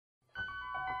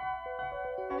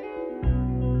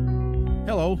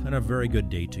Hello, and a very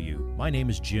good day to you. My name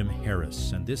is Jim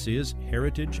Harris, and this is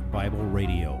Heritage Bible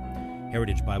Radio.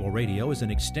 Heritage Bible Radio is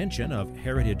an extension of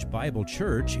Heritage Bible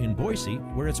Church in Boise,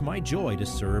 where it's my joy to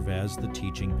serve as the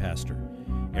teaching pastor.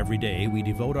 Every day, we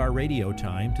devote our radio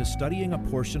time to studying a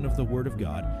portion of the Word of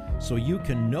God so you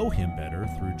can know Him better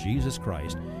through Jesus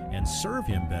Christ and serve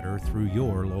Him better through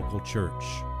your local church.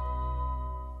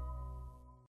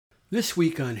 This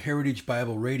week on Heritage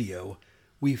Bible Radio,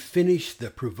 we finished the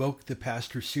Provoke the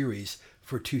Pastor series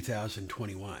for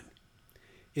 2021.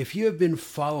 If you have been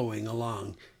following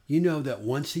along, you know that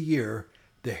once a year,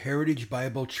 the Heritage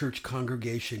Bible Church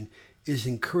congregation is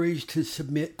encouraged to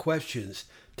submit questions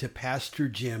to Pastor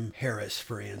Jim Harris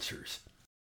for answers.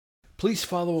 Please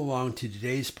follow along to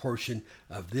today's portion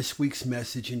of this week's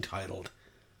message entitled,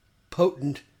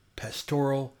 Potent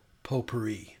Pastoral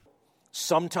Potpourri.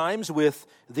 Sometimes with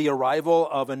the arrival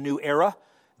of a new era,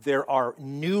 there are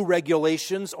new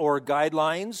regulations or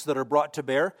guidelines that are brought to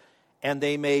bear, and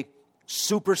they may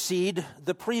supersede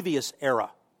the previous era.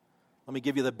 Let me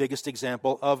give you the biggest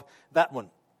example of that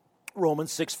one.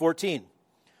 Romans 6:14.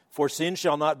 For sin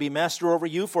shall not be master over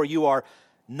you, for you are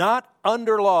not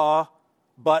under law,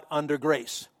 but under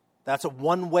grace. That's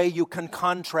one way you can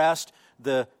contrast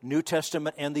the New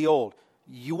Testament and the Old.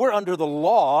 You were under the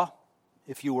law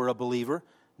if you were a believer.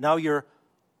 Now you're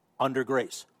under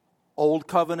grace. Old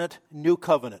covenant, new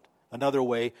covenant. Another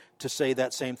way to say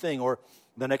that same thing. Or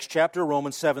the next chapter,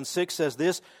 Romans 7:6 says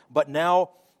this, but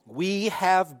now we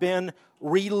have been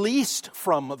released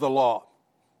from the law,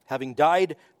 having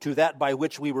died to that by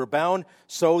which we were bound,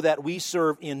 so that we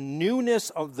serve in newness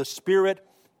of the Spirit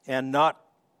and not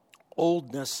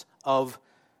oldness of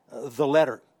the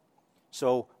letter.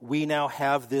 So we now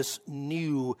have this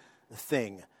new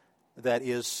thing that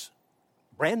is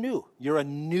brand new. You're a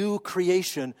new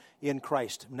creation in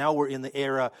Christ. Now we're in the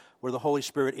era where the Holy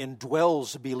Spirit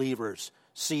indwells believers.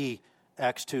 See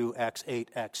Acts 2, Acts 8,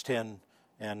 Acts 10,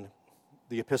 and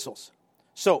the epistles.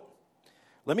 So,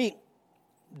 let me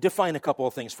define a couple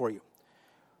of things for you.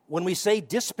 When we say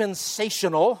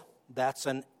dispensational, that's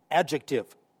an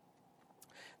adjective.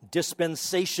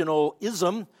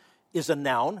 Dispensationalism is a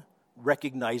noun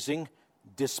recognizing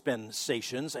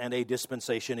dispensations, and a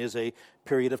dispensation is a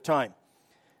period of time.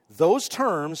 Those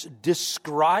terms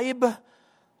describe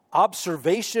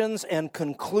observations and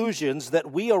conclusions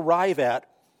that we arrive at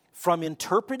from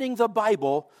interpreting the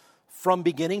Bible from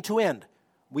beginning to end.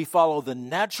 We follow the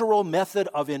natural method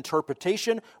of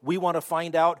interpretation. We want to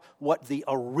find out what the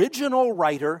original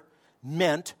writer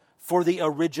meant for the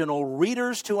original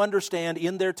readers to understand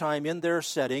in their time, in their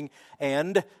setting,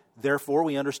 and therefore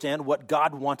we understand what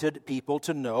God wanted people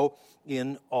to know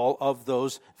in all of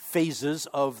those phases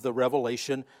of the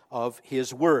revelation of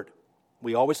His Word.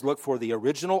 We always look for the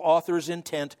original author's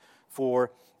intent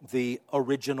for the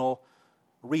original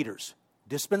readers.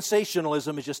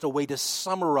 Dispensationalism is just a way to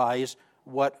summarize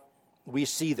what we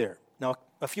see there. Now,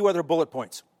 a few other bullet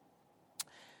points.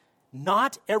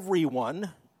 Not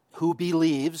everyone who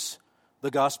believes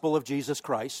the gospel of Jesus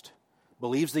Christ,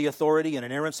 believes the authority and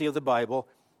inerrancy of the Bible,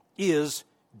 is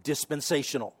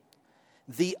dispensational.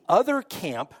 The other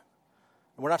camp,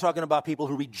 and we're not talking about people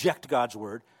who reject God's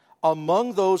word,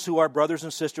 among those who are brothers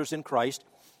and sisters in Christ,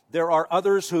 there are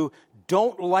others who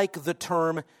don't like the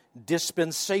term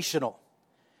dispensational.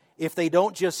 If they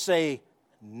don't just say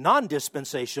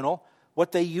non-dispensational,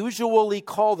 what they usually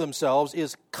call themselves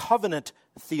is covenant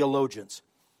theologians,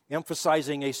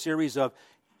 emphasizing a series of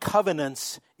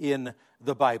covenants in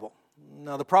the Bible.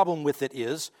 Now, the problem with it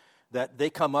is that they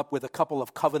come up with a couple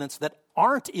of covenants that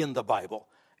aren't in the Bible,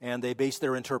 and they base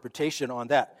their interpretation on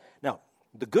that. Now,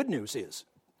 the good news is,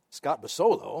 Scott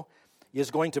Basolo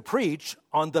is going to preach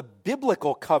on the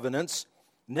biblical covenants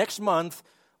next month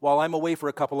while I'm away for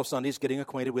a couple of Sundays getting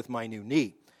acquainted with my new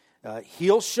knee.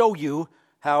 He'll show you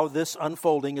how this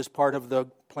unfolding is part of the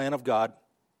plan of God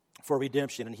for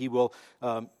redemption, and he will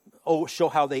show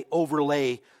how they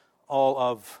overlay all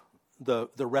of the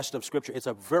rest of Scripture. It's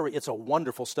a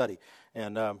wonderful study,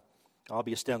 and I'll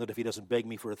be astounded if he doesn't beg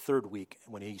me for a third week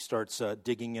when he starts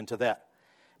digging into that.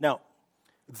 Now,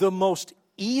 the most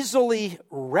easily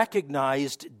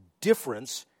recognized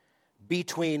difference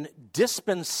between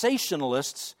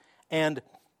dispensationalists and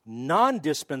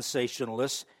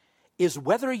non-dispensationalists is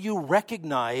whether you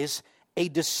recognize a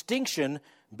distinction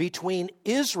between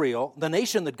Israel, the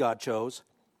nation that God chose,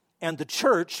 and the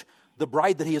church, the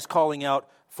bride that He is calling out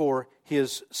for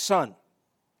His Son.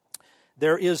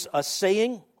 There is a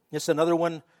saying, it's another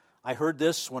one, I heard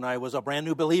this when I was a brand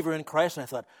new believer in Christ, and I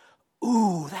thought,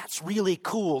 ooh, that's really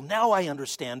cool, now I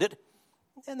understand it.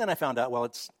 And then I found out, well,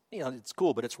 it's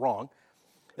cool, but it's wrong.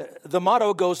 The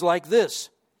motto goes like this: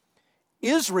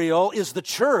 Israel is the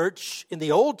church in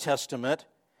the Old Testament,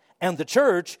 and the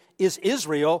church is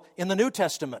Israel in the New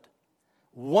Testament.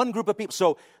 One group of people.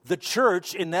 So the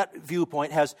church, in that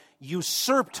viewpoint, has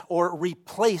usurped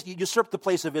the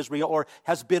place of Israel, or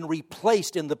has been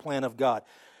replaced in the plan of God.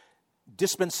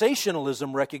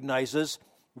 Dispensationalism recognizes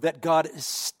that God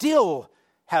still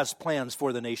has plans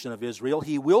for the nation of Israel.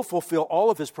 He will fulfill all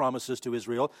of his promises to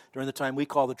Israel during the time we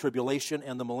call the tribulation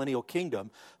and the millennial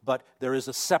kingdom, but there is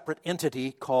a separate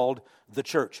entity called the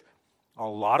church. A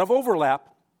lot of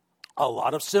overlap, a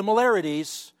lot of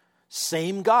similarities,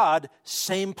 same God,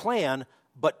 same plan,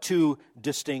 but two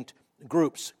distinct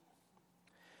groups.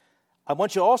 I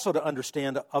want you also to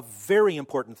understand a very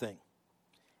important thing.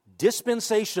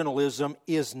 Dispensationalism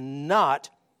is not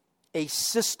a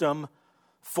system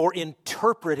for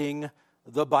interpreting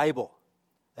the Bible.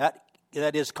 That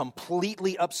is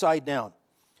completely upside down.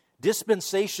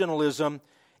 Dispensationalism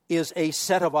is a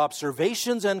set of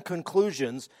observations and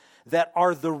conclusions that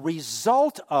are the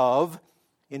result of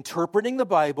interpreting the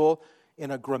Bible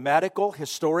in a grammatical,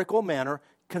 historical manner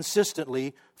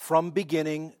consistently from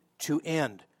beginning to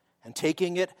end and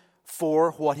taking it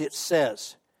for what it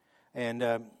says. And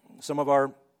some of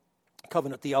our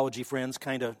covenant theology friends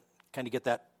kind of get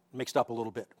that mixed up a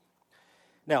little bit.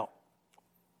 Now,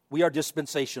 we are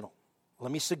dispensational. Let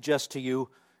me suggest to you,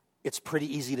 it's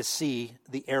pretty easy to see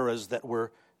the eras that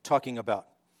we're talking about.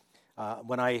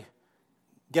 When I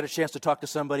get a chance to talk to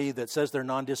somebody that says they're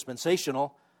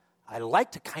non-dispensational, I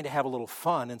like to kind of have a little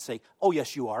fun and say, oh,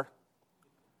 yes, you are.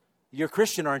 You're a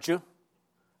Christian, aren't you?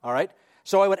 All right.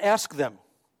 So I would ask them,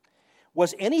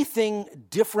 was anything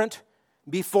different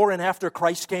before and after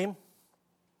Christ came?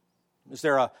 Is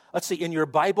there let's see, in your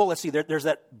Bible, there's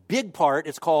that big part,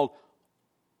 it's called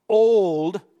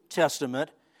Old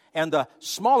Testament, and the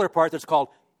smaller part that's called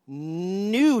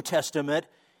New Testament.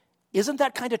 Isn't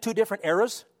that kind of two different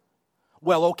eras?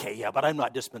 Well, okay, yeah, but I'm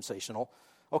not dispensational.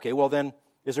 Okay, well then,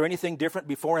 is there anything different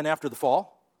before and after the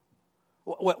fall?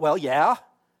 Well, yeah,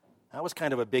 that was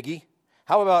kind of a biggie.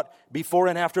 How about before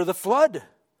and after the flood?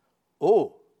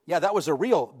 Oh, yeah, that was a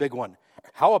real big one.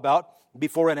 How about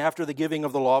before and after the giving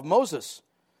of the law of Moses?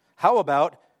 How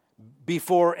about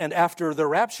before and after the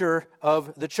rapture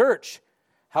of the church?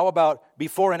 How about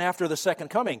before and after the second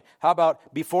coming? How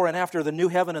about before and after the new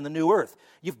heaven and the new earth?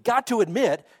 You've got to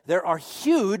admit there are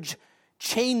huge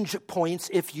change points,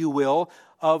 if you will,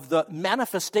 of the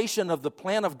manifestation of the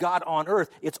plan of God on earth.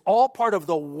 It's all part of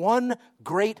the one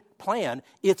great plan.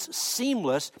 It's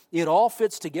seamless. It all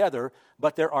fits together,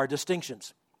 but there are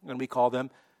distinctions, and we call them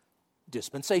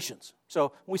dispensations.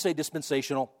 So when we say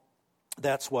dispensational,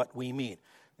 that's what we mean.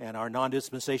 And our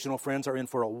non-dispensational friends are in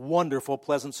for a wonderful,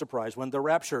 pleasant surprise when the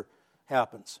rapture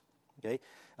happens. Okay?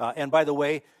 And by the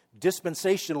way,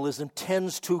 dispensationalism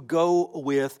tends to go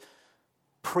with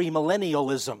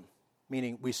premillennialism,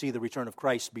 meaning we see the return of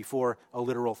Christ before a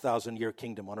literal 1,000-year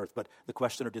kingdom on earth. But the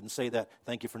questioner didn't say that.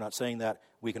 Thank you for not saying that.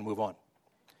 We can move on.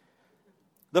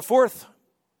 The fourth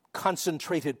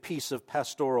concentrated piece of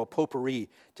pastoral potpourri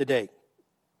today.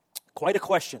 Quite a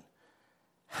question.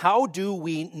 How do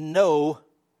we know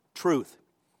truth?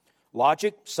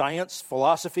 Logic, science,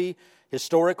 philosophy,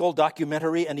 historical,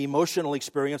 documentary, and emotional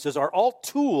experiences are all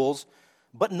tools,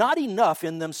 but not enough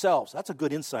in themselves. That's a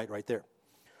good insight right there.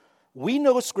 We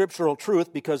know scriptural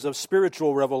truth because of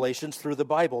spiritual revelations through the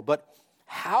Bible, but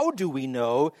how do we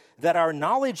know that our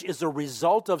knowledge is a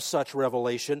result of such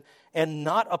revelation and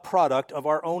not a product of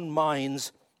our own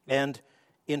minds and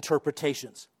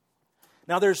interpretations?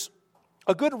 Now, there's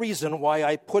a good reason why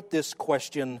I put this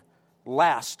question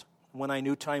last when I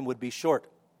knew time would be short.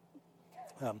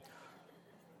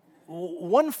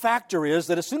 One factor is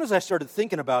that as soon as I started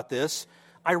thinking about this,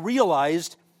 I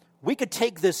realized we could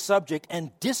take this subject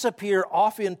and disappear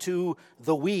off into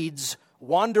the weeds,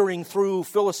 wandering through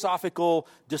philosophical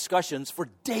discussions for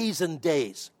days and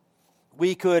days.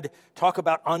 We could talk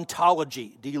about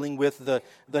ontology, dealing with the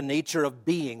nature of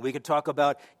being. We could talk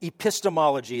about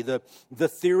epistemology, the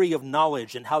theory of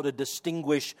knowledge, and how to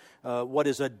distinguish what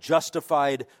is a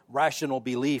justified, rational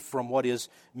belief from what is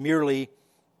merely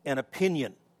an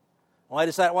opinion. Well, I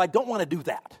decided, I don't want to do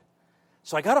that.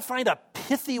 So I got to find a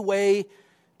pithy way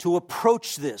to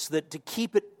approach this, to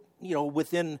keep it,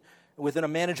 within a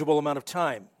manageable amount of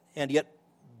time, and yet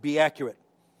be accurate.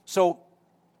 So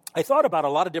I thought about a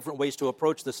lot of different ways to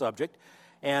approach the subject,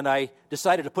 and I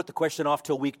decided to put the question off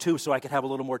till week 2 so I could have a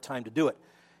little more time to do it.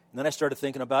 And then I started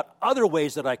thinking about other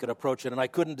ways that I could approach it, and I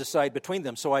couldn't decide between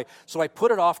them. So I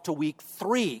put it off to week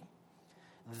 3.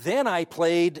 Then I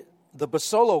played the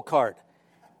Basolo card,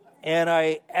 and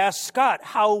I asked Scott,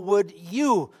 how would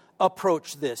you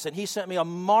approach this. And he sent me a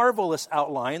marvelous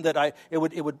outline that it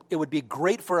would be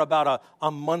great for about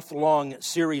a month-long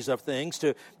series of things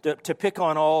to pick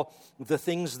on all the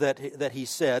things that he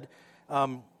said.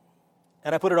 And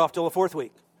I put it off till the fourth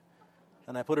week.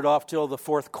 And I put it off till the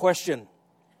fourth question.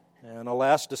 And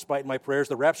alas, despite my prayers,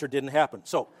 the rapture didn't happen.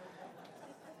 So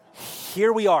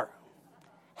here we are.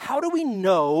 How do we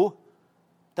know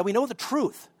that we know the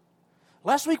truth?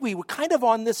 Last week we were kind of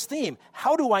on this theme.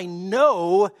 How do I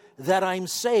know that I'm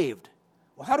saved?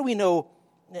 Well, how do we know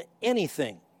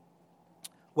anything?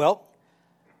 Well,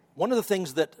 one of the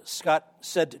things that Scott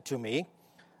said to me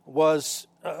was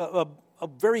a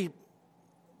very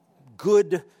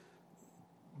good,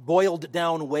 boiled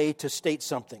down way to state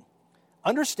something.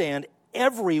 Understand,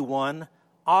 everyone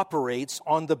operates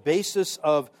on the basis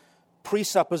of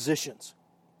presuppositions.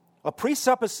 A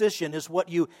presupposition is what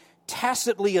you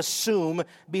tacitly assume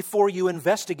before you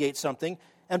investigate something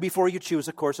and before you choose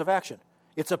a course of action.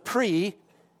 It's a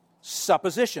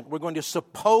presupposition. We're going to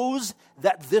suppose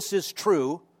that this is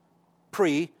true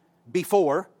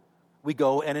before we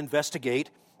go and investigate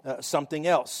something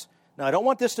else. Now, I don't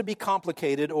want this to be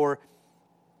complicated or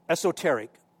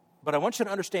esoteric, but I want you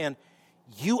to understand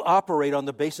you operate on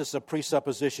the basis of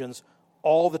presuppositions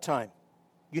all the time.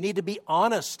 You need to be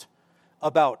honest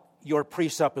about your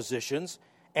presuppositions,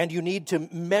 and you need to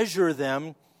measure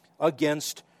them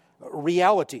against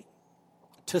reality.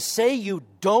 To say you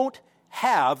don't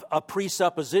have a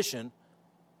presupposition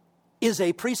is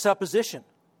a presupposition.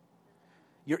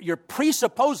 You're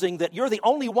presupposing that you're the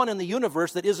only one in the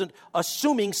universe that isn't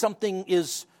assuming something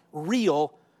is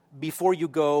real before you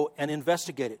go and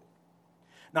investigate it.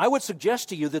 Now, I would suggest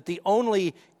to you that the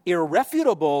only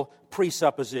irrefutable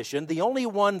presupposition, the only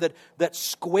one that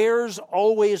squares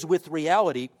always with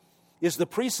reality, is the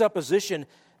presupposition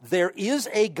there is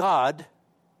a God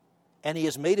and He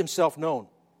has made Himself known.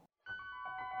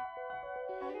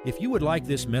 If you would like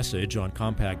this message on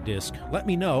compact disc, let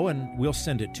me know and we'll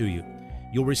send it to you.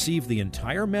 You'll receive the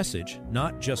entire message,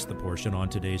 not just the portion on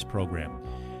today's program.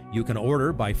 You can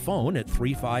order by phone at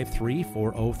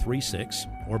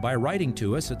 353-4036 or by writing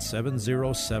to us at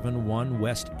 7071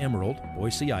 West Emerald,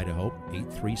 Boise, Idaho,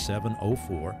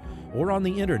 83704, or on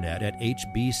the internet at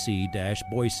hbc-boise.org.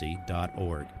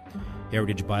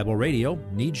 Heritage Bible Radio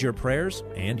needs your prayers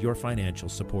and your financial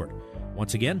support.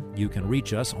 Once again, you can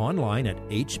reach us online at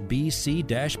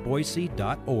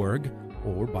hbc-boise.org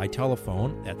or by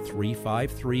telephone at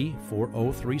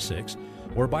 353-4036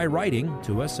 or by writing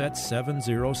to us at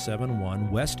 7071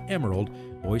 West Emerald,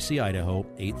 Boise, Idaho,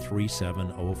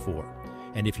 83704.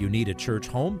 And if you need a church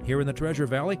home here in the Treasure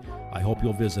Valley, I hope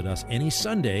you'll visit us any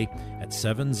Sunday at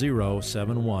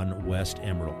 7071 West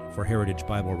Emerald. For Heritage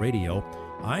Bible Radio,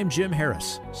 I'm Jim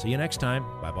Harris. See you next time.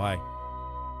 Bye-bye.